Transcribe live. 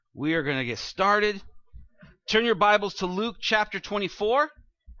We are going to get started. Turn your Bibles to Luke chapter 24.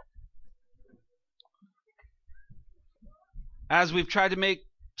 As we've tried to make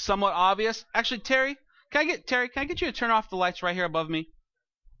somewhat obvious. Actually, Terry, can I get you to turn off the lights right here above me?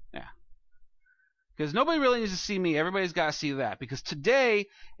 Yeah. Because nobody really needs to see me. Everybody's got to see that. Because today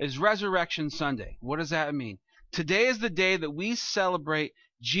is Resurrection Sunday. What does that mean? Today is the day that we celebrate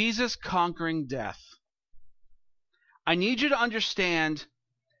Jesus conquering death. I need you to understand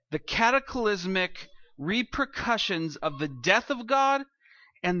the cataclysmic repercussions of the death of God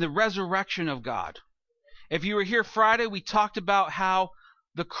and the resurrection of God. If you were here Friday, we talked about how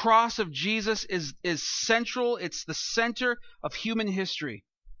the cross of Jesus is central. It's the center of human history.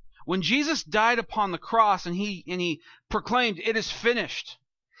 When Jesus died upon the cross and he proclaimed, "It is finished,"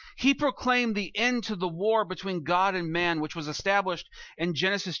 he proclaimed the end to the war between God and man, which was established in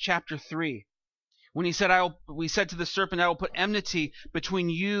Genesis chapter 3. When he said, we said to the serpent, "I will put enmity between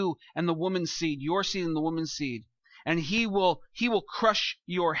you and the woman's seed, your seed and the woman's seed. And he will crush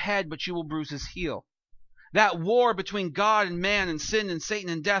your head, but you will bruise his heel." That war between God and man and sin and Satan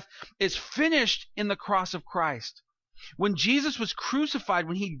and death is finished in the cross of Christ. When Jesus was crucified,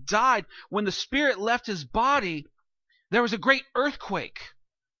 when he died, when the Spirit left his body, there was a great earthquake.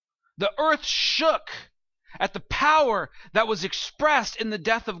 The earth shook at the power that was expressed in the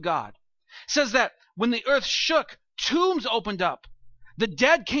death of God. It says that when the earth shook, tombs opened up. The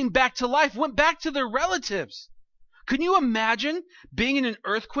dead came back to life, went back to their relatives. Can you imagine being in an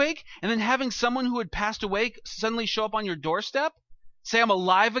earthquake and then having someone who had passed away suddenly show up on your doorstep? Say, "I'm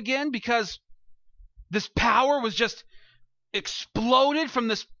alive again," because this power was just exploded from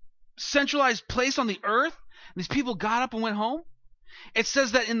this centralized place on the earth. And these people got up and went home. It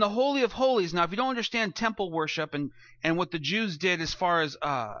says that in the Holy of Holies, now if you don't understand temple worship and what the Jews did as far as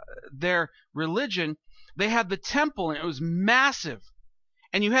their religion, they had the temple and it was massive.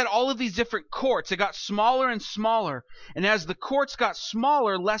 And you had all of these different courts. It got smaller and smaller. And as the courts got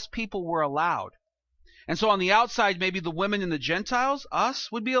smaller, less people were allowed. And so on the outside, maybe the women and the Gentiles,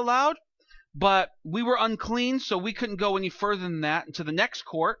 us, would be allowed. But we were unclean, so we couldn't go any further than that into the next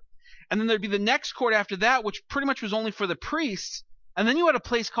court. And then there'd be the next court after that, which pretty much was only for the priests. And then you had a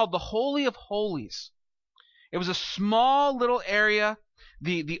place called the Holy of Holies. It was a small little area.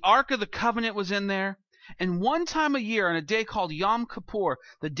 The Ark of the Covenant was in there. And one time a year, on a day called Yom Kippur,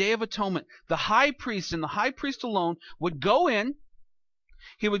 the Day of Atonement, the high priest and the high priest alone would go in.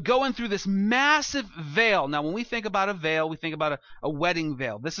 He would go in through this massive veil. Now, when we think about a veil, we think about a wedding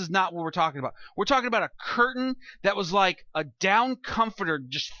veil. This is not what we're talking about. We're talking about a curtain that was like a down comforter,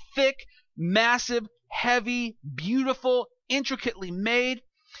 just thick, massive, heavy, beautiful, intricately made.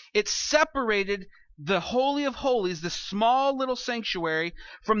 It separated the Holy of Holies, this small little sanctuary,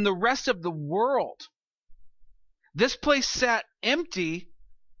 from the rest of the world. This place sat empty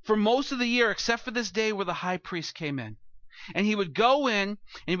for most of the year except for this day where the high priest came in. And he would go in, and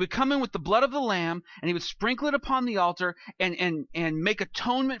he would come in with the blood of the lamb, and he would sprinkle it upon the altar and make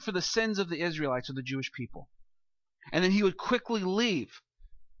atonement for the sins of the Israelites, or the Jewish people. And then he would quickly leave.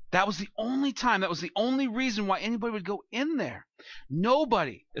 That was the only time, that was the only reason why anybody would go in there.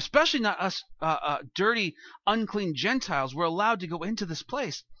 Nobody, especially not us dirty, unclean Gentiles, were allowed to go into this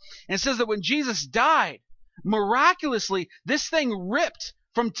place. And it says that when Jesus died, miraculously, this thing ripped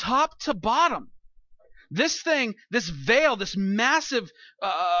from top to bottom. This thing, this veil, this massive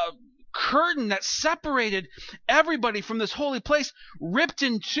curtain that separated everybody from this holy place, ripped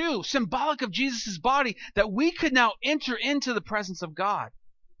in two, symbolic of Jesus' body, that we could now enter into the presence of God.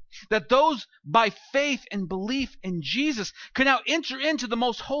 That those by faith and belief in Jesus could now enter into the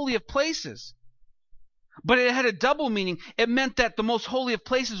most holy of places. But it had a double meaning. It meant that the most holy of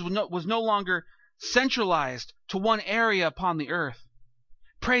places was no longer centralized to one area upon the earth.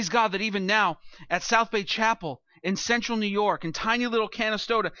 Praise God that even now at South Bay Chapel in central New York, in tiny little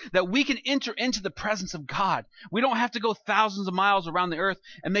Canastota, that we can enter into the presence of God. We don't have to go thousands of miles around the earth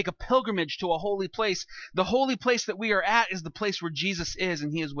and make a pilgrimage to a holy place. The holy place that we are at is the place where Jesus is,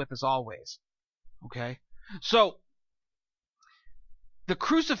 and he is with us always. Okay? So, the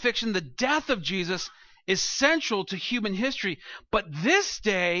crucifixion, the death of Jesus, is central to human history. But this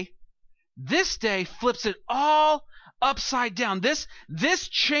day flips it all upside down. This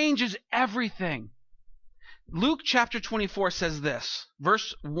changes everything. Luke chapter 24 says this,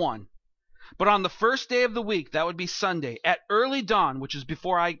 verse 1. "But on the first day of the week," that would be Sunday, "at early dawn," which is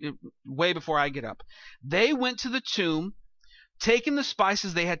way before I get up, "they went to the tomb, taking the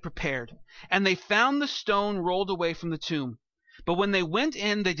spices they had prepared, and they found the stone rolled away from the tomb. But when they went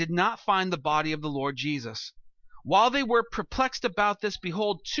in, they did not find the body of the Lord Jesus. While they were perplexed about this,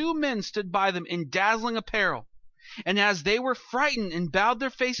 behold, two men stood by them in dazzling apparel. And as they were frightened and bowed their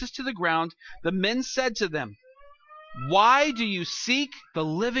faces to the ground, the men said to them, "Why do you seek the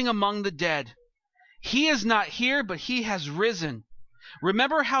living among the dead? He is not here, but he has risen.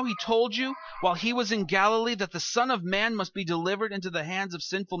 Remember how he told you while he was in Galilee that the Son of Man must be delivered into the hands of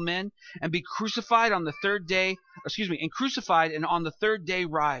sinful men and be crucified on the third day, and on the third day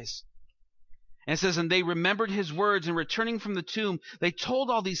rise." And it says, and they remembered his words, and returning from the tomb, they told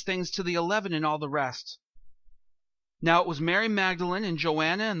all these things to the 11 and all the rest. Now it was Mary Magdalene and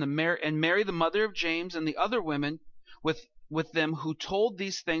Joanna and Mary the mother of James and the other women with them who told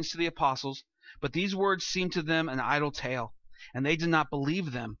these things to the apostles. But these words seemed to them an idle tale, and they did not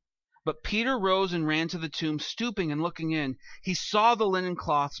believe them. But Peter rose and ran to the tomb, stooping and looking in. He saw the linen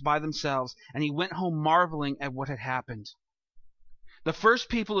cloths by themselves, and he went home marveling at what had happened. The first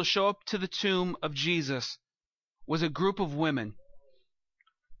people to show up to the tomb of Jesus was a group of women.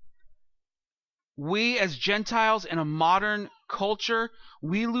 We as Gentiles in a modern culture,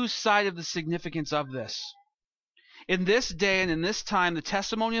 we lose sight of the significance of this. In this day and in this time, the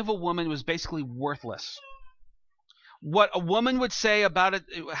testimony of a woman was basically worthless. What a woman would say about it,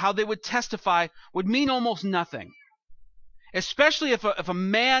 how they would testify, would mean almost nothing. Especially if a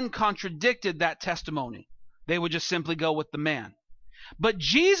man contradicted that testimony. They would just simply go with the man. But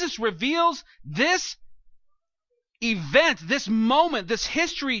Jesus reveals this event, this moment, this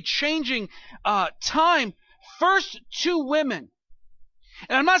history-changing time, first to women.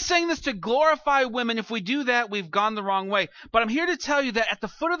 And I'm not saying this to glorify women. If we do that, we've gone the wrong way. But I'm here to tell you that at the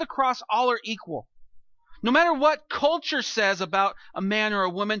foot of the cross, all are equal. No matter what culture says about a man or a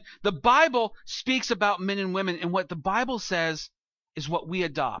woman, the Bible speaks about men and women. And what the Bible says is what we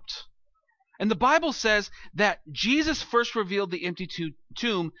adopt. And the Bible says that Jesus first revealed the empty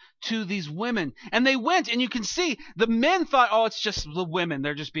tomb to these women. And they went, and you can see, the men thought, oh, it's just the women.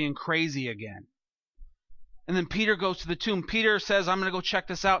 They're just being crazy again. And then Peter goes to the tomb. Peter says, I'm going to go check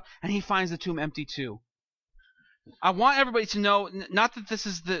this out. And he finds the tomb empty too. I want everybody to know, not that this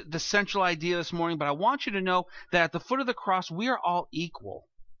is the central idea this morning, but I want you to know that at the foot of the cross, we are all equal.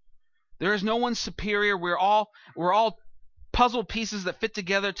 There is no one superior. We're all puzzle pieces that fit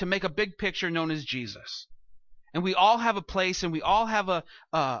together to make a big picture known as Jesus. And we all have a place, and we all have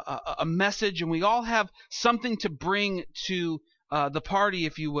a message, and we all have something to bring to the party,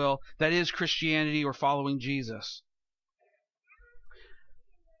 if you will, that is Christianity or following Jesus.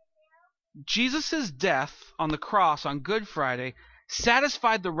 Jesus' death on the cross on Good Friday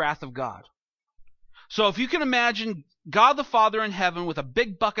satisfied the wrath of God. So if you can imagine God the Father in heaven with a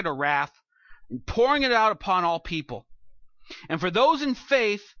big bucket of wrath and pouring it out upon all people. And for those in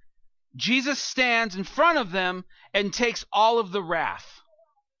faith, Jesus stands in front of them and takes all of the wrath.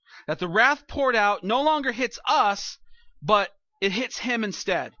 That the wrath poured out no longer hits us, but it hits him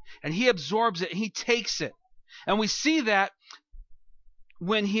instead. And he absorbs it, and he takes it. And we see that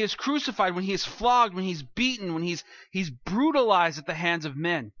when he is crucified, when he is flogged, when he's beaten, when he's brutalized at the hands of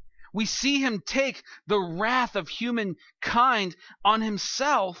men. We see him take the wrath of humankind on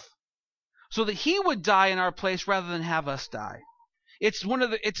himself so that he would die in our place rather than have us die. It's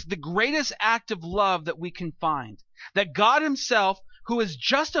the greatest act of love that we can find. That God himself, who is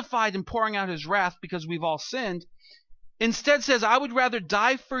justified in pouring out his wrath because we've all sinned, instead says, I would rather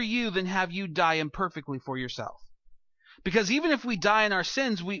die for you than have you die imperfectly for yourself. Because even if we die in our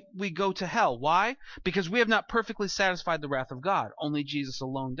sins, we go to hell. Why? Because we have not perfectly satisfied the wrath of God. Only Jesus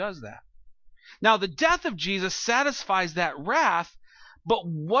alone does that. Now, the death of Jesus satisfies that wrath, but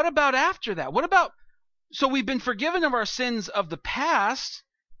what about after that? So we've been forgiven of our sins of the past,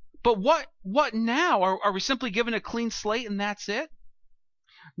 but what now? Are we simply given a clean slate and that's it?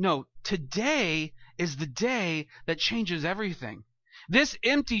 No, today is the day that changes everything. This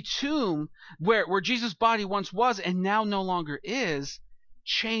empty tomb where Jesus' body once was and now no longer is,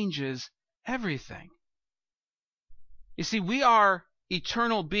 changes everything. You see, we are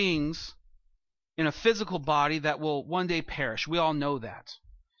eternal beings in a physical body that will one day perish. We all know that.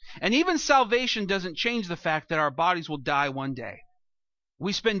 And even salvation doesn't change the fact that our bodies will die one day.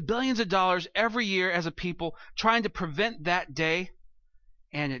 We spend billions of dollars every year as a people trying to prevent that day,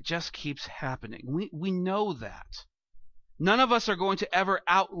 and it just keeps happening. We know that. None of us are going to ever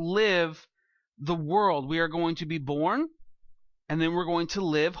outlive the world. We are going to be born, and then we're going to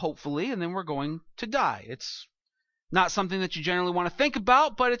live, hopefully, and then we're going to die. It's not something that you generally want to think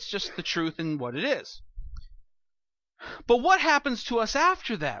about, but it's just the truth and what it is. But what happens to us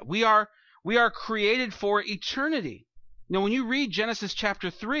after that? We are created for eternity. Now, when you read Genesis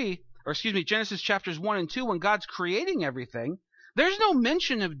chapters 1 and 2, when God's creating everything, there's no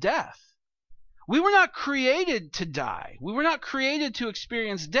mention of death. We were not created to die. We were not created to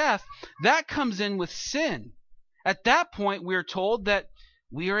experience death. That comes in with sin. At that point, we are told that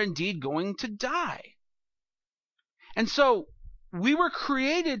we are indeed going to die. And so we were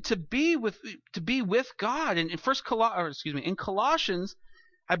created to be with God. And in Colossians,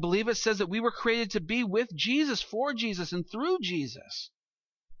 I believe it says that we were created to be with Jesus, for Jesus, and through Jesus.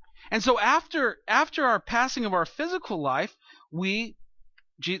 And so after our passing of our physical life, the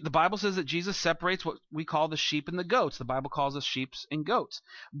Bible says that Jesus separates what we call the sheep and the goats. The Bible calls us sheep and goats.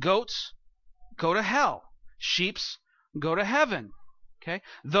 Goats go to hell. Sheep go to heaven. Okay?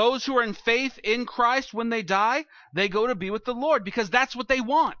 Those who are in faith in Christ, when they die, they go to be with the Lord because that's what they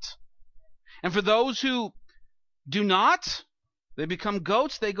want. And for those who do not, they become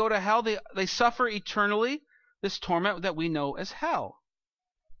goats, they go to hell, they suffer eternally this torment that we know as hell.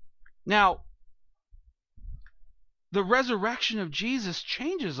 Now, the resurrection of Jesus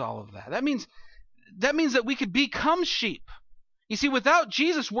changes all of that. That means that we could become sheep. You see, without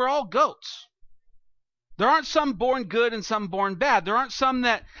Jesus, we're all goats. There aren't some born good and some born bad. There aren't some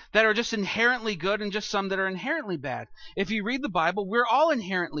that are just inherently good and just some that are inherently bad. If you read the Bible, we're all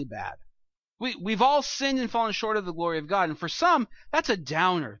inherently bad. We've all sinned and fallen short of the glory of God. And for some, that's a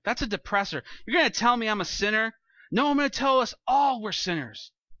downer. That's a depressor. You're going to tell me I'm a sinner? No, I'm going to tell us all we're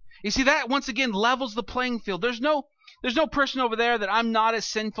sinners. You see, that once again levels the playing field. There's no person over there that I'm not as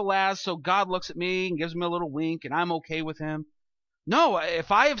sinful as, so God looks at me and gives me a little wink and I'm okay with him. No,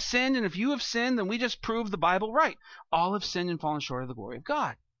 if I have sinned and if you have sinned, then we just prove the Bible right. All have sinned and fallen short of the glory of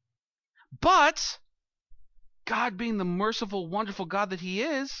God. But God, being the merciful, wonderful God that He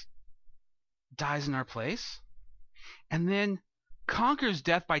is, dies in our place and then conquers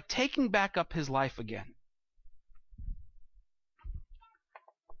death by taking back up His life again.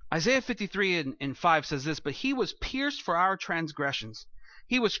 Isaiah 53 and 5 says this, "But He was pierced for our transgressions.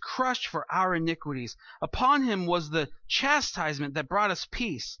 He was crushed for our iniquities. Upon Him was the chastisement that brought us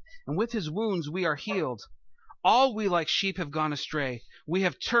peace, and with His wounds we are healed. All we like sheep have gone astray. We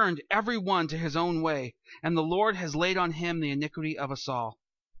have turned every one to his own way, and the Lord has laid on Him the iniquity of us all."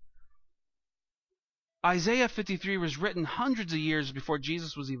 Isaiah 53 was written hundreds of years before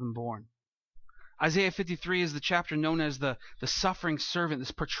Jesus was even born. Isaiah 53 is the chapter known as the suffering servant, this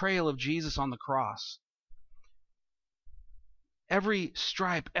portrayal of Jesus on the cross. Every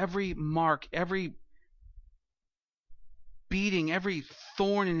stripe, every mark, every beating, every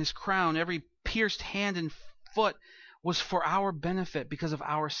thorn in His crown, every pierced hand and foot was for our benefit because of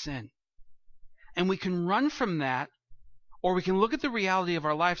our sin. And we can run from that, or we can look at the reality of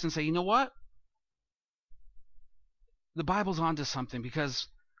our lives and say, you know what? The Bible's onto something because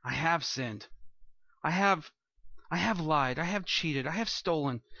I have sinned. I have lied. I have cheated. I have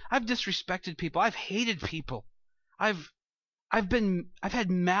stolen. I've disrespected people. I've hated people. I've had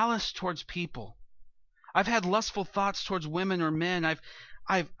malice towards people. I've had lustful thoughts towards women or men.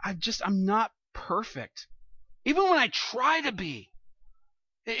 I'm not perfect. Even when I try to be,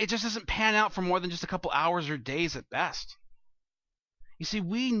 it just doesn't pan out for more than just a couple hours or days at best. You see,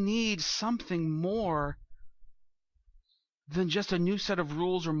 we need something more than just a new set of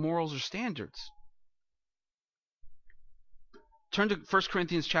rules or morals or standards. Turn to 1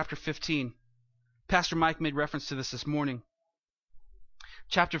 Corinthians chapter 15. Pastor Mike made reference to this morning.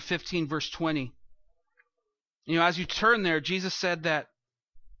 Chapter 15, verse 20. As you turn there, Jesus said that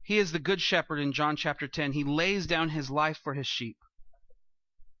He is the good shepherd in John chapter 10. He lays down His life for His sheep.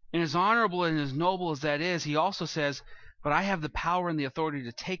 And as honorable and as noble as that is, He also says, but I have the power and the authority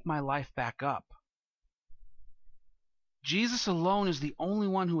to take my life back up. Jesus alone is the only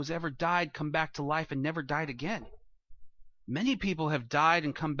one who has ever died, come back to life, and never died again. Many people have died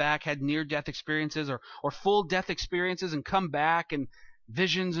and come back, had near-death experiences or full-death experiences and come back and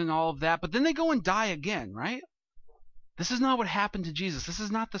visions and all of that, but then they go and die again, right? This is not what happened to Jesus. This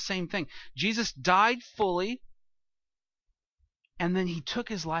is not the same thing. Jesus died fully, and then He took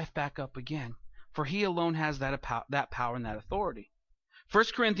His life back up again, for He alone has that power and that authority. 1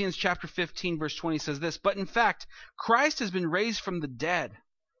 Corinthians chapter 15, verse 20 says this, "But in fact, Christ has been raised from the dead,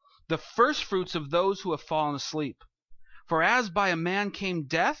 the firstfruits of those who have fallen asleep. For as by a man came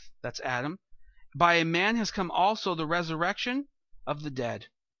death," that's Adam, "by a man has come also the resurrection of the dead.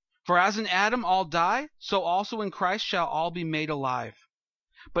 For as in Adam all die, so also in Christ shall all be made alive.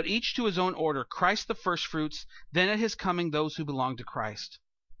 But each to his own order, Christ the firstfruits, then at His coming those who belong to Christ.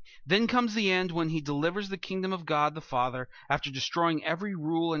 Then comes the end when He delivers the kingdom of God the Father, after destroying every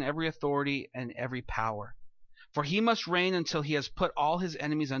rule and every authority and every power. For He must reign until He has put all His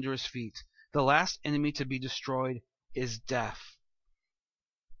enemies under His feet. The last enemy to be destroyed is death."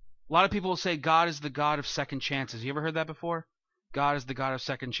 A lot of people will say God is the God of second chances. You ever heard that before? God is the God of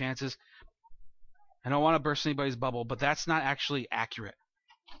second chances. I don't want to burst anybody's bubble, but that's not actually accurate.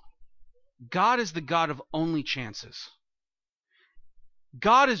 God is the God of only chances.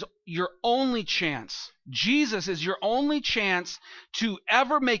 God is your only chance. Jesus is your only chance to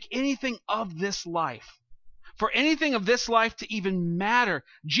ever make anything of this life. For anything of this life to even matter,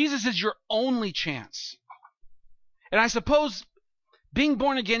 Jesus is your only chance. And I suppose being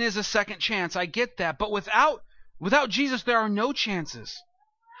born again is a second chance. I get that. But without Jesus, there are no chances.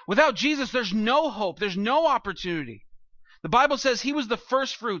 Without Jesus, there's no hope. There's no opportunity. The Bible says he was the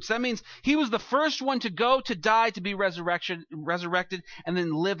first fruits. That means he was the first one to go, to die, to be resurrected, and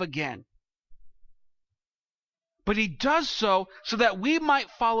then live again. But he does so that we might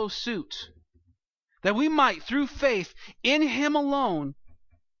follow suit. That we might, through faith in him alone,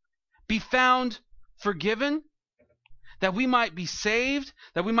 be found forgiven. That we might be saved.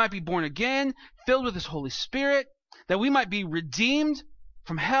 That we might be born again, filled with his Holy Spirit. That we might be redeemed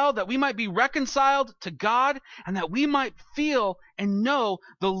from hell, that we might be reconciled to God, and that we might feel and know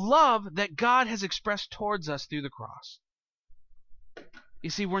the love that God has expressed towards us through the cross. You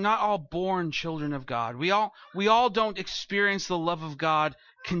see, we're not all born children of God. We all don't experience the love of God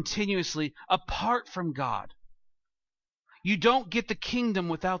continuously apart from God. You don't get the kingdom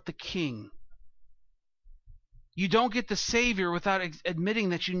without the king. You don't get the Savior without admitting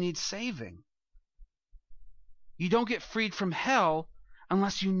that you need saving. You don't get freed from hell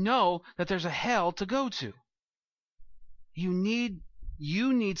unless you know that there's a hell to go to. You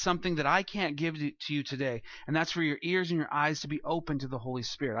need something that I can't give to you today, and that's for your ears and your eyes to be open to the Holy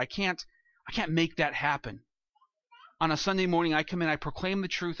Spirit. I can't make that happen. On a Sunday morning, I come in, I proclaim the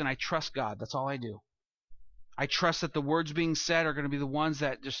truth, and I trust God. That's all I do. I trust that the words being said are going to be the ones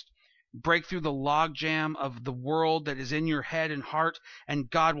that just break through the logjam of the world that is in your head and heart, and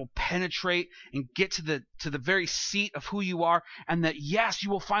God will penetrate and get to the very seat of who you are, and that yes, you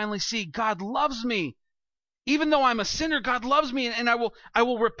will finally see God loves me. Even though I'm a sinner, God loves me, and I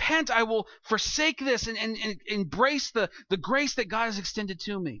will repent, I will forsake this and embrace the grace that God has extended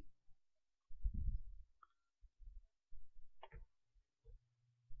to me.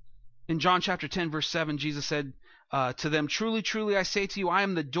 In John chapter 10, verse 7, Jesus said to them, "Truly, truly, I say to you, I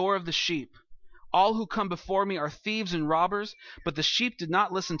am the door of the sheep. All who come before me are thieves and robbers, but the sheep did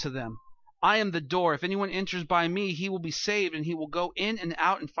not listen to them. I am the door. If anyone enters by me, he will be saved, and he will go in and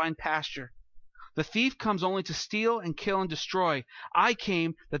out and find pasture. The thief comes only to steal and kill and destroy. I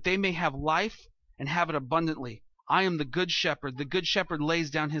came that they may have life and have it abundantly. I am the good shepherd. The good shepherd lays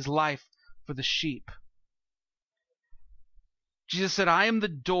down his life for the sheep." Jesus said, I am the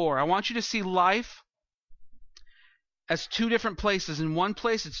door. I want you to see life as two different places. In one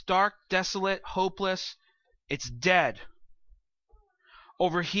place, it's dark, desolate, hopeless. It's dead.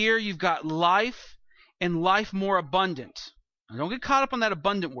 Over here, you've got life, and life more abundant. Now, don't get caught up on that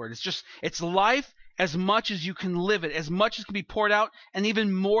abundant word. It's life as much as you can live it, as much as can be poured out, and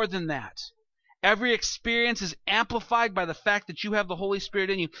even more than that. Every experience is amplified by the fact that you have the Holy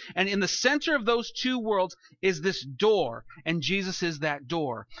Spirit in you. And in the center of those two worlds is this door, and Jesus is that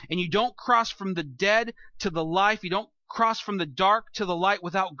door. And you don't cross from the dead to the life. You don't cross from the dark to the light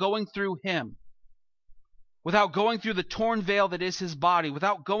without going through him. Without going through the torn veil that is his body,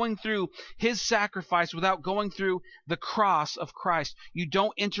 without going through his sacrifice, without going through the cross of Christ. You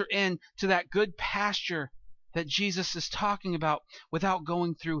don't enter into that good pasture that Jesus is talking about without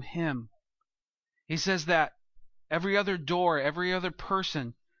going through him. He says that every other door, every other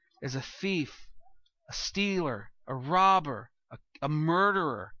person is a thief, a stealer, a robber, a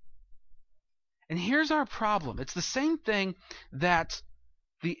murderer. And here's our problem. It's the same thing that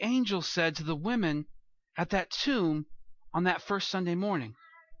the angel said to the women at that tomb on that first Sunday morning.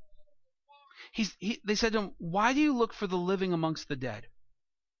 They said to him, "Why do you look for the living amongst the dead?"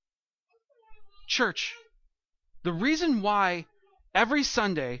 Church, the reason why every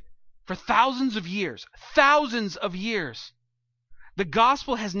Sunday for thousands of years, the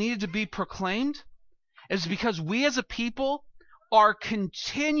gospel has needed to be proclaimed is because we as a people are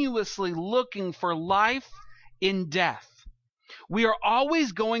continuously looking for life in death. We are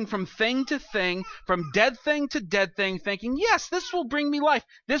always going from thing to thing, from dead thing to dead thing, thinking, yes, this will bring me life.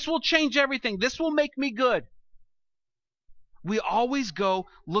 This will change everything. This will make me good. We always go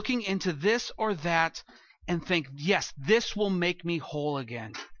looking into this or that and think, yes, this will make me whole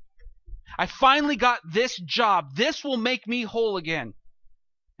again. I finally got this job. This will make me whole again.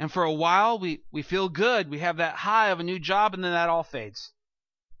 And for a while, we feel good. We have that high of a new job, and then that all fades.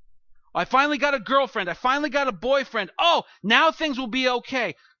 I finally got a girlfriend. I finally got a boyfriend. Oh, now things will be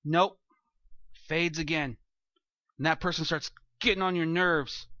okay. Nope. Fades again. And that person starts getting on your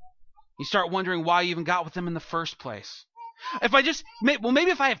nerves. You start wondering why you even got with them in the first place.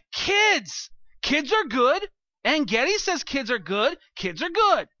 Maybe if I have kids. Kids are good. And Getty says kids are good. Kids are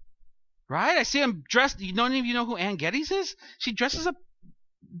good. Right? I see him dressed. None of you know who Ann Geddes is? She dresses up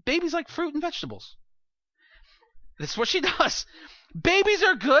babies like fruit and vegetables. That's what she does. Babies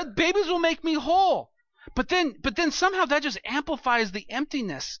are good. Babies will make me whole. But then somehow that just amplifies the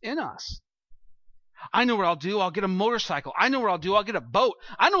emptiness in us. I know what I'll do. I'll get a motorcycle. I know what I'll do. I'll get a boat.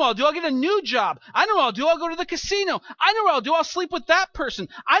 I know what I'll do. I'll get a new job. I know what I'll do. I'll go to the casino. I know what I'll do. I'll sleep with that person.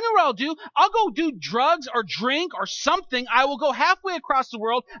 I know what I'll do. I'll go do drugs or drink or something. I will go halfway across the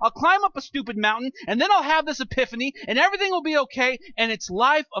world. I'll climb up a stupid mountain, and then I'll have this epiphany, and everything will be okay, and it's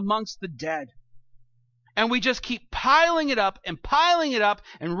life amongst the dead. And we just keep piling it up and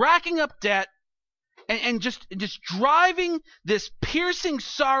racking up debt and just driving this piercing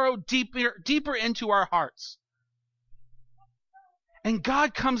sorrow deeper into our hearts. And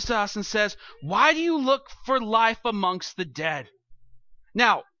God comes to us and says, why do you look for life amongst the dead?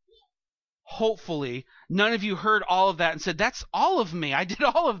 Now, hopefully, none of you heard all of that and said, that's all of me. I did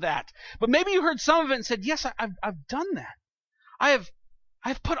all of that. But maybe you heard some of it and said, yes, I've done that.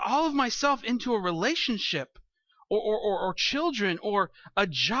 I've put all of myself into a relationship or children or a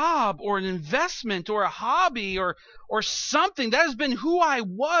job or an investment or a hobby or something. That has been who I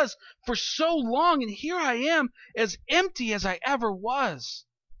was for so long, and here I am as empty as I ever was.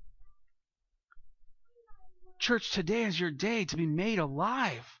 Church, today is your day to be made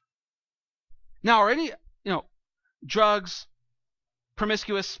alive. Now, are any, drugs,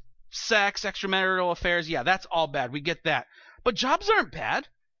 promiscuous sex, extramarital affairs, yeah, that's all bad. We get that. But jobs aren't bad.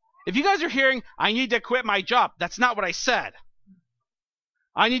 If you guys are hearing, I need to quit my job, that's not what I said.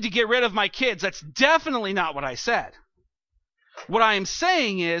 I need to get rid of my kids, that's definitely not what I said. What I am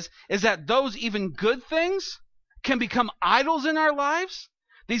saying is that those even good things can become idols in our lives.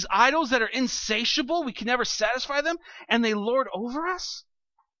 These idols that are insatiable, we can never satisfy them, and they lord over us.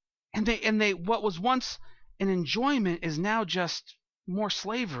 And they what was once an enjoyment is now just more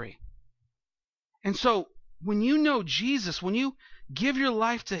slavery. And so when you know Jesus, when you give your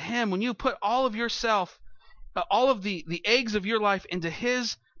life to Him, when you put all of yourself, all of the eggs of your life into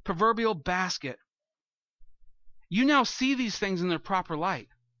His proverbial basket, you now see these things in their proper light.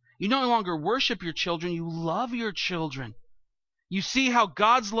 You no longer worship your children, you love your children. You see how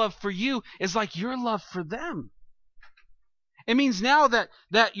God's love for you is like your love for them. It means now that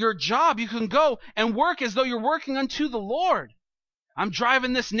your job, you can go and work as though you're working unto the Lord. I'm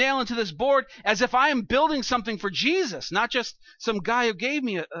driving this nail into this board as if I am building something for Jesus, not just some guy who gave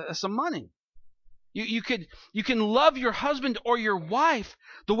me some money. You can love your husband or your wife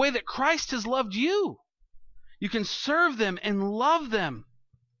the way that Christ has loved you. You can serve them and love them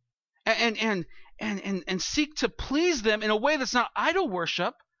and seek to please them in a way that's not idol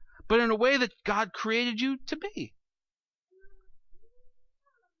worship, but in a way that God created you to be.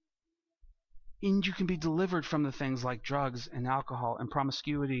 And you can be delivered from the things like drugs and alcohol and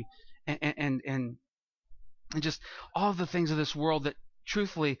promiscuity and just all the things of this world that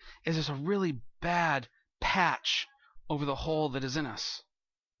truthfully is just a really bad patch over the hole that is in us.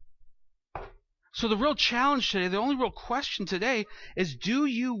 So the real challenge today, the only real question today is, do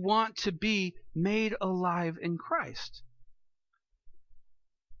you want to be made alive in Christ?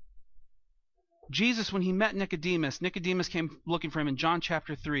 Jesus, when He met Nicodemus came looking for Him in John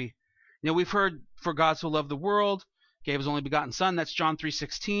chapter 3. We've heard, for God so loved the world, gave His only begotten Son. That's John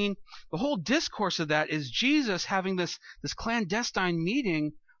 3:16. The whole discourse of that is Jesus having this clandestine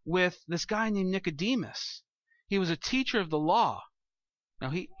meeting with this guy named Nicodemus. He was a teacher of the law. Now,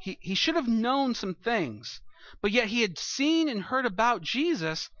 he should have known some things, but yet he had seen and heard about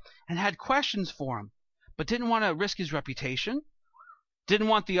Jesus and had questions for Him, but didn't want to risk his reputation, didn't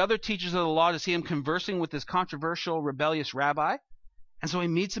want the other teachers of the law to see him conversing with this controversial, rebellious rabbi. And so he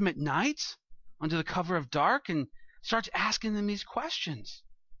meets him at night under the cover of dark and starts asking them these questions.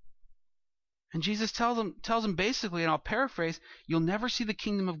 And Jesus tells him basically, and I'll paraphrase, you'll never see the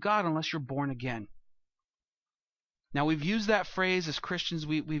kingdom of God unless you're born again. Now, we've used that phrase as Christians.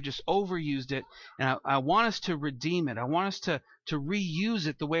 We've just overused it, and I want us to redeem it. I want us to reuse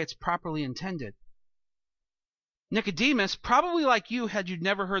it the way it's properly intended. Nicodemus, probably like you, had you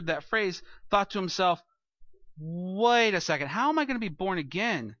never heard that phrase, thought to himself, wait a second, how am I going to be born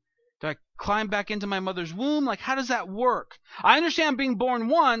again? Do I climb back into my mother's womb? Like, how does that work? I understand being born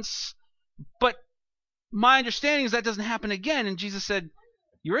once, but my understanding is that doesn't happen again. And Jesus said,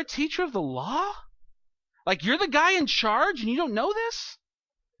 you're a teacher of the law? Like, you're the guy in charge and you don't know this?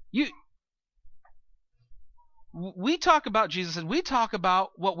 We talk about, Jesus said, we talk about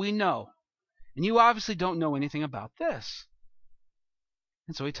what we know. And you obviously don't know anything about this.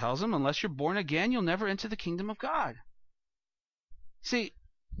 And so He tells him, unless you're born again, you'll never enter the kingdom of God. See,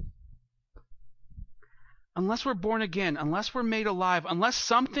 unless we're born again, unless we're made alive, unless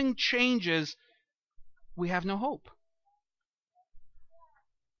something changes, we have no hope.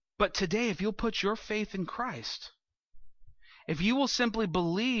 But today, if you'll put your faith in Christ, if you will simply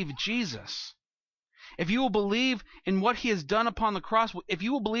believe Jesus, if you will believe in what he has done upon the cross, if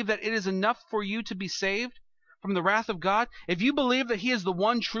you will believe that it is enough for you to be saved from the wrath of God, if you believe that he is the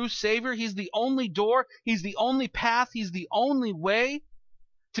one true Savior, he's the only door, he's the only path, he's the only way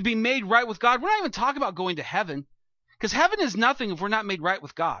to be made right with God. We're not even talking about going to heaven, because heaven is nothing if we're not made right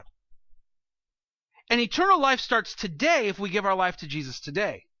with God. And eternal life starts today if we give our life to Jesus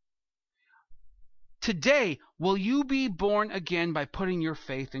today. Today, will you be born again by putting your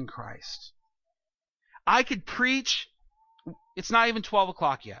faith in Christ? I could preach, it's not even 12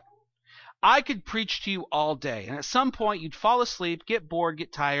 o'clock yet. I could preach to you all day, and at some point you'd fall asleep, get bored,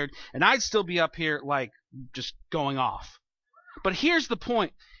 get tired, and I'd still be up here like just going off. But here's the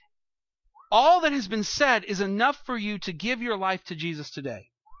point. All that has been said is enough for you to give your life to Jesus today.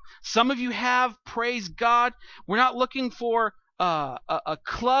 Some of you have, praise God. We're not looking for a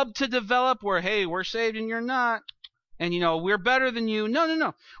club to develop where, hey, we're saved and you're not, and we're better than you.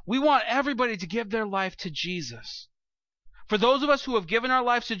 No. We want everybody to give their life to Jesus. For those of us who have given our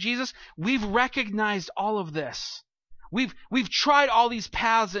lives to Jesus, we've recognized all of this. We've tried all these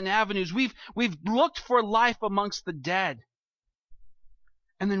paths and avenues. We've looked for life amongst the dead.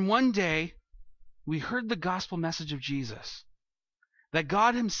 And then one day, we heard the gospel message of Jesus. That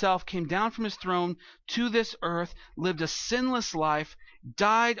God himself came down from his throne to this earth, lived a sinless life,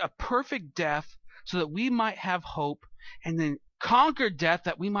 died a perfect death so that we might have hope, and then conquered death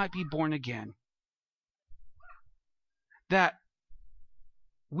that we might be born again. That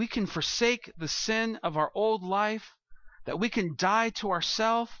we can forsake the sin of our old life, that we can die to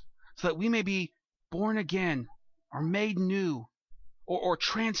ourselves so that we may be born again or made new or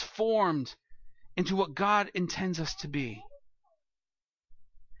transformed into what God intends us to be.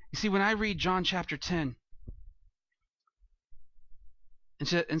 You see, when I read John chapter 10,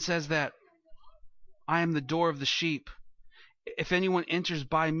 and says that I am the door of the sheep. If anyone enters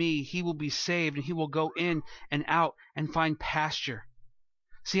by me, he will be saved, and he will go in and out and find pasture.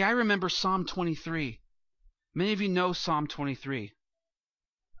 See, I remember Psalm 23. Many of you know Psalm 23.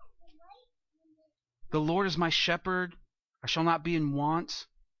 The Lord is my shepherd, I shall not be in want.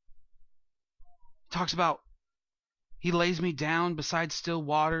 It talks about he lays me down beside still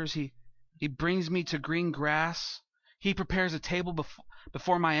waters. He brings me to green grass. He prepares a table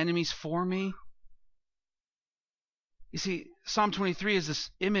before my enemies for me. You see, Psalm 23 is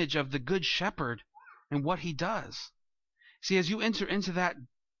this image of the good shepherd and what he does. See, as you enter into that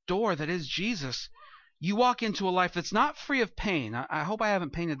door that is Jesus, you walk into a life that's not free of pain. I hope I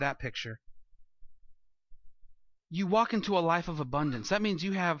haven't painted that picture. You walk into a life of abundance. That means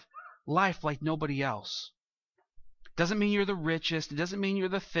you have life like nobody else. Doesn't mean you're the richest. It doesn't mean you're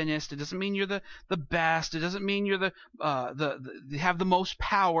the thinnest. It doesn't mean you're the best. It doesn't mean you're you have the most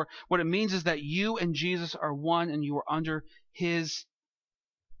power. What it means is that you and Jesus are one, and you are under his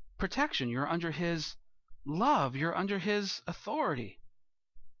protection. You're under his love. You're under his authority.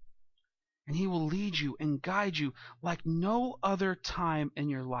 And he will lead you and guide you like no other time in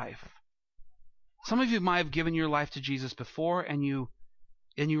your life. Some of you might have given your life to Jesus before, and you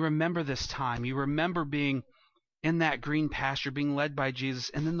remember this time. You remember being in that green pasture, being led by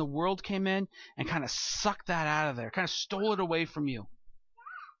Jesus, and then the world came in and kind of sucked that out of there, kind of stole it away from you.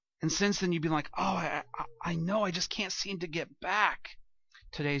 And since then you've been like, oh, I know, I just can't seem to get back.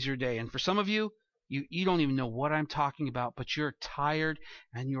 Today's your day. And for some of you, you don't even know what I'm talking about, but you're tired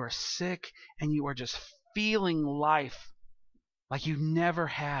and you are sick and you are just feeling life like you never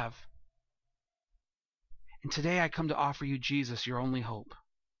have. And today I come to offer you Jesus, your only hope,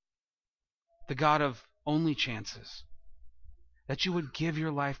 the God of only chances, that you would give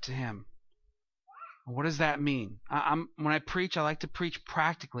your life to him. What does that mean? When I preach, I like to preach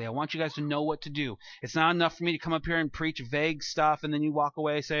practically. I want you guys to know what to do. It's not enough for me to come up here and preach vague stuff and then you walk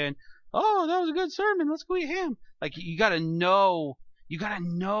away saying, oh, that was a good sermon, let's go eat ham. Like, you got to know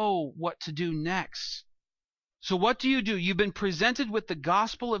what to do next. So what do? You've been presented with the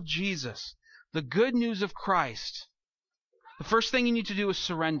gospel of Jesus, the good news of Christ. The first thing you need to do is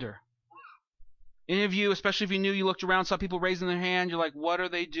surrender. Any of you, especially if you knew, you looked around, saw people raising their hand, you're like, what are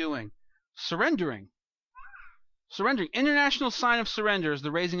they doing? Surrendering. International sign of surrender is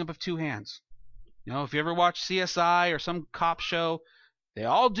the raising up of two hands. If you ever watch CSI or some cop show, they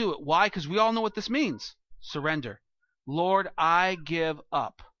all do it. Why? Because we all know what this means. Surrender. Lord, I give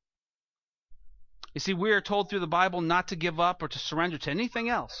up. You see, we are told through the Bible not to give up or to surrender to anything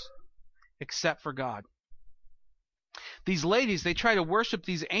else except for God. These ladies, they try to worship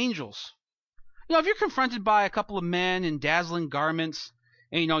these angels. if you're confronted by a couple of men in dazzling garments,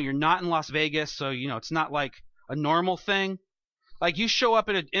 and you're not in Las Vegas, so it's not like a normal thing. Like you show up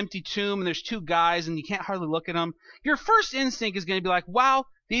at an empty tomb and there's two guys and you can't hardly look at them. Your first instinct is going to be like, wow,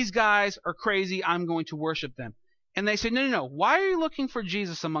 these guys are crazy. I'm going to worship them. And they say, no. Why are you looking for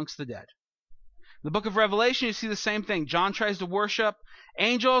Jesus amongst the dead? In the book of Revelation, you see the same thing. John tries to worship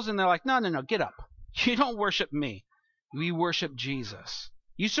angels and they're like, no, get up. You don't worship me. We worship Jesus.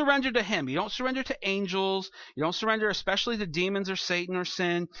 You surrender to him. You don't surrender to angels. You don't surrender especially to demons or Satan or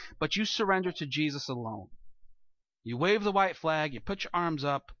sin, but you surrender to Jesus alone. You wave the white flag, you put your arms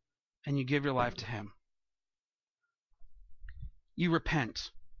up, and you give your life to him. You repent.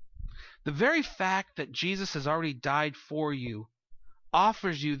 The very fact that Jesus has already died for you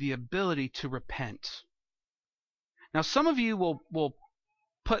offers you the ability to repent. Now, some of you will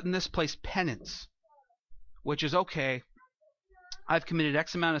put in this place penance, which is, okay, I've committed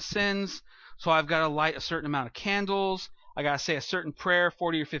X amount of sins, so I've got to light a certain amount of candles. I got to say a certain prayer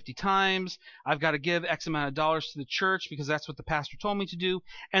 40 or 50 times. I've got to give X amount of dollars to the church because that's what the pastor told me to do.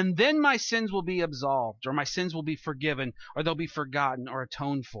 And then my sins will be absolved, or my sins will be forgiven, or they'll be forgotten or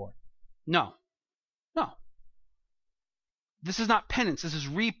atoned for. No. This is not penance. This is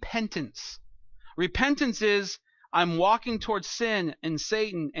repentance. Repentance is I'm walking towards sin and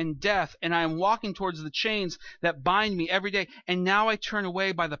Satan and death, and I am walking towards the chains that bind me every day. And now I turn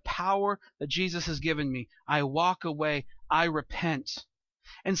away by the power that Jesus has given me. I walk away. I repent.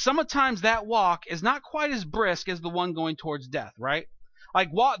 And sometimes that walk is not quite as brisk as the one going towards death, right?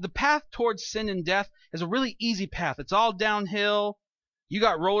 Like the path towards sin and death is a really easy path. It's all downhill. You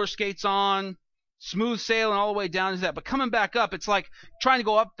got roller skates on, smooth sailing all the way down to that. But coming back up, it's like trying to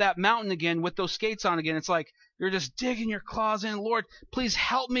go up that mountain again with those skates on again. It's like you're just digging your claws in. Lord, please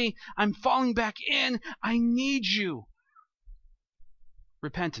help me. I'm falling back in. I need you.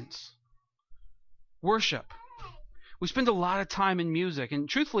 Repentance. Worship. We spend a lot of time in music, and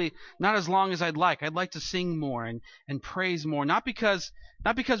truthfully, not as long as I'd like. I'd like to sing more and praise more, not because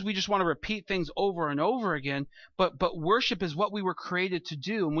we just want to repeat things over and over again, but worship is what we were created to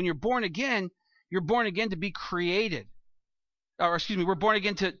do. And when you're born again to be created. We're born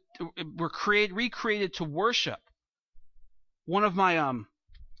again recreated to worship. One of my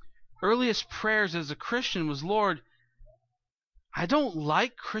earliest prayers as a Christian was, Lord, I don't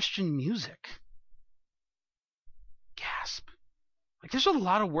like Christian music. Gasp. Like, there's a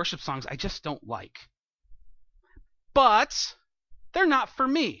lot of worship songs I just don't like. But they're not for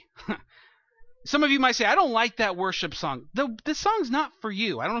me. Some of you might say, I don't like that worship song. The song's not for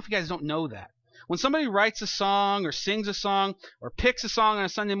you. I don't know if you guys don't know that. When somebody writes a song or sings a song or picks a song on a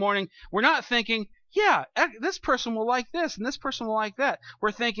Sunday morning, we're not thinking, yeah, this person will like this and this person will like that.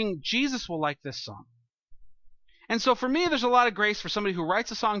 We're thinking Jesus will like this song. And so for me, there's a lot of grace for somebody who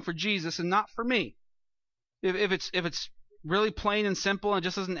writes a song for Jesus and not for me. If it's really plain and simple and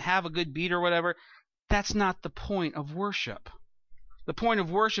just doesn't have a good beat or whatever, that's not the point of worship. The point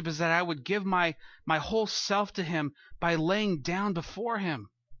of worship is that I would give my whole self to him by laying down before him.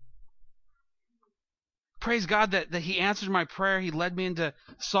 Praise God that he answered my prayer. He led me into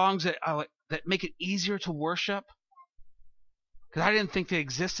songs that make it easier to worship. Because I didn't think they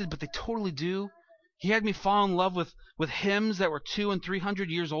existed, but they totally do. He had me fall in love with hymns that were 200 and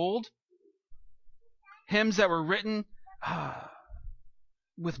 300 years old. Hymns that were written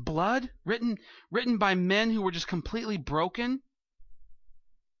with blood, written by men who were just completely broken.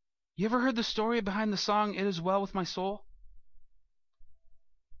 You ever heard the story behind the song, It Is Well With My Soul?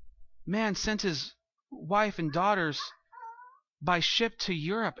 Man sent his wife and daughters by ship to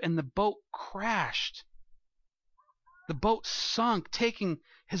Europe, and the boat crashed. The boat sunk, taking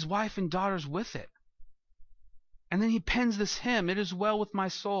his wife and daughters with it. And then he pens this hymn, It Is Well With My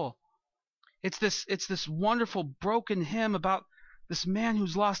Soul. It's this wonderful broken hymn about this man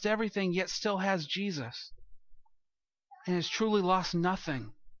who's lost everything yet still has Jesus and has truly lost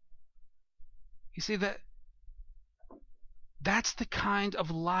nothing. You see, that's the kind of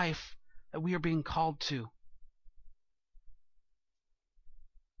life that we are being called to.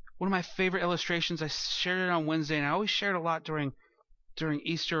 One of my favorite illustrations, I shared it on Wednesday, and I always share it a lot during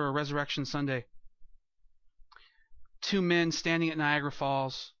Easter or Resurrection Sunday. Two men standing at Niagara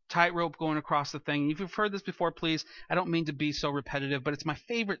Falls, tightrope going across the thing. If you've heard this before, please, I don't mean to be so repetitive, but it's my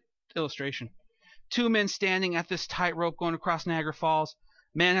favorite illustration. Two men standing at this tightrope going across Niagara Falls.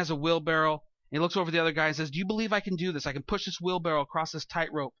 Man has a wheelbarrow, and he looks over at the other guy and says, do you believe I can do this? I can push this wheelbarrow across this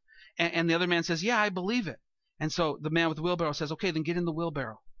tightrope. And the other man says, yeah, I believe it. And so the man with the wheelbarrow says, okay, then get in the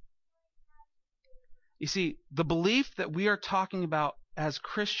wheelbarrow. You see, the belief that we are talking about as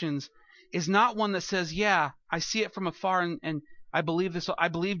Christians is not one that says, yeah, I see it from afar and I believe this. I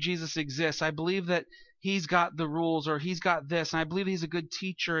believe Jesus exists. I believe that he's got the rules, or he's got this, and I believe he's a good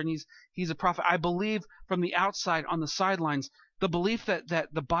teacher, and he's a prophet. I believe from the outside, on the sidelines, the belief that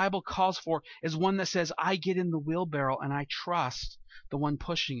the Bible calls for is one that says, I get in the wheelbarrow and I trust the one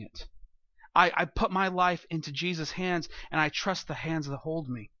pushing it. I put my life into Jesus' hands, and I trust the hands that hold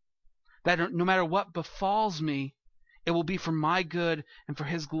me. That no matter what befalls me, it will be for my good and for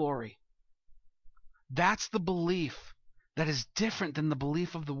his glory. That's the belief that is different than the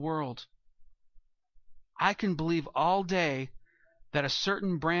belief of the world. I can believe all day that a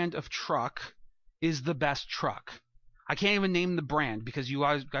certain brand of truck is the best truck. I can't even name the brand because you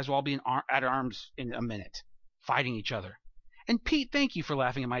guys will all be at arms in a minute, fighting each other. And Pete, thank you for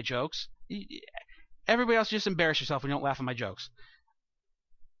laughing at my jokes. Everybody else, just embarrass yourself when you don't laugh at my jokes.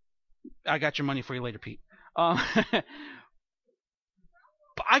 I got your money for you later, Pete. But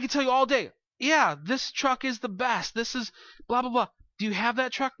I can tell you all day, yeah, this truck is the best. This is blah, blah, blah. Do you have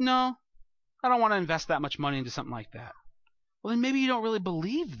that truck? No. I don't want to invest that much money into something like that. Well, then maybe you don't really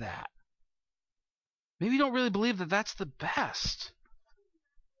believe that. Maybe you don't really believe that that's the best.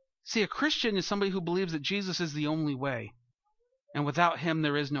 See, a Christian is somebody who believes that Jesus is the only way. And without him,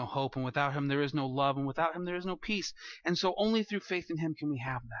 there is no hope. And without him, there is no love. And without him, there is no peace. And so only through faith in him can we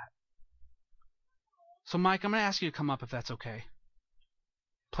have that. So, Mike, I'm going to ask you to come up if that's okay.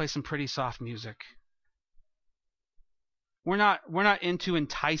 Play some pretty soft music. We're not into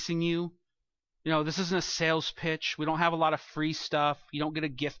enticing you. You know, this isn't a sales pitch. We don't have a lot of free stuff. You don't get a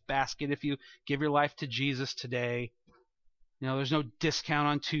gift basket if you give your life to Jesus today. You know, there's no discount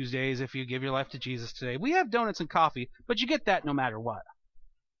on Tuesdays if you give your life to Jesus today. We have donuts and coffee, but you get that no matter what.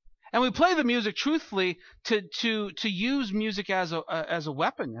 And we play the music truthfully to use music as a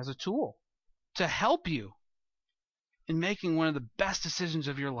weapon, as a tool, to help you in making one of the best decisions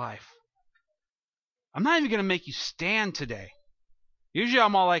of your life. I'm not even going to make you stand today. Usually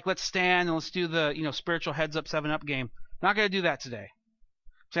I'm all like, let's stand and let's do the spiritual heads up 7-up game. Not going to do that today.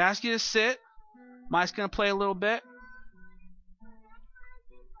 So I ask you to sit. Mike's going to play a little bit.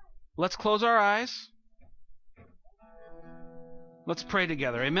 Let's close our eyes. Let's pray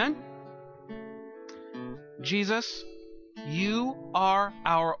together. Amen? Jesus, you are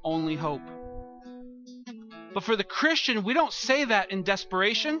our only hope. But for the Christian, we don't say that in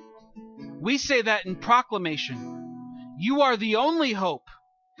desperation. We say that in proclamation. You are the only hope.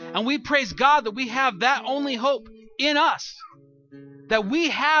 And we praise God that we have that only hope in us. That we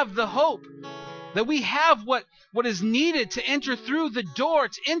have the hope. That we have what is needed to enter through the door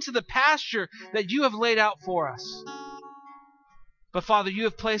into the pasture that you have laid out for us. But Father, you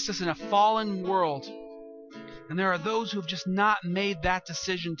have placed us in a fallen world. And there are those who have just not made that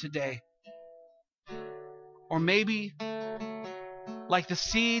decision today. Or maybe, like the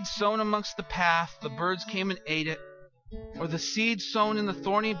seed sown amongst the path, the birds came and ate it. Or the seed sown in the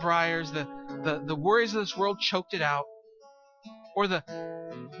thorny briars, the worries of this world choked it out. Or the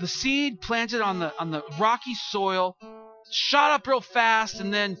seed planted on the rocky soil shot up real fast,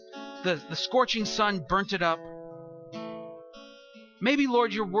 and then the scorching sun burnt it up. Maybe,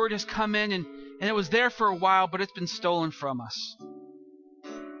 Lord, your word has come in and it was there for a while, but it's been stolen from us.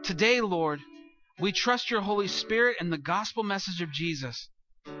 Today, Lord, we trust your Holy Spirit and the gospel message of Jesus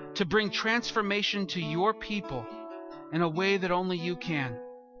to bring transformation to your people in a way that only you can.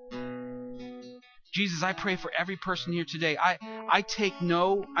 Jesus, I pray for every person here today. I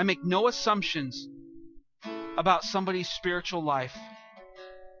make no assumptions about somebody's spiritual life.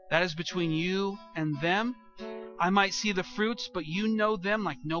 That is between you and them. I might see the fruits, but you know them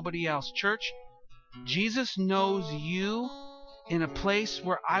like nobody else. Church, Jesus knows you in a place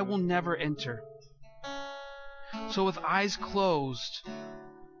where I will never enter. So with eyes closed,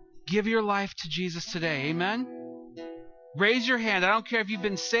 give your life to Jesus today. Amen? Raise your hand. I don't care if you've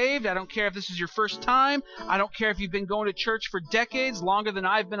been saved. I don't care if this is your first time. I don't care if you've been going to church for decades, longer than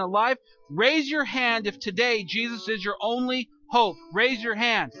I've been alive. Raise your hand if today Jesus is your only hope. Raise your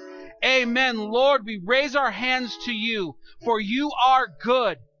hand. Amen. Lord, we raise our hands to you, for you are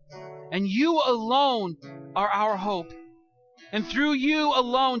good, and you alone are our hope. And through you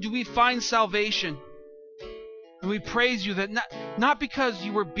alone do we find salvation. And we praise you that not because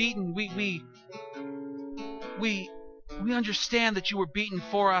you were beaten, we understand that you were beaten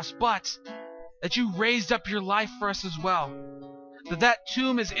for us, but that you raised up your life for us as well. That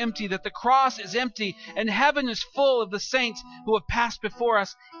tomb is empty, that the cross is empty, and heaven is full of the saints who have passed before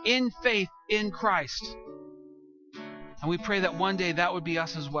us in faith in Christ. And we pray that one day that would be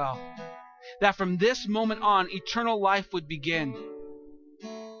us as well. That from this moment on, eternal life would begin.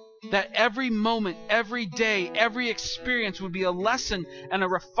 That every moment, every day, every experience would be a lesson and a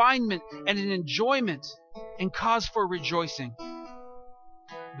refinement and an enjoyment and cause for rejoicing.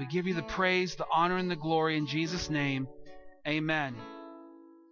 We give you the praise, the honor, and the glory in Jesus' name. Amen.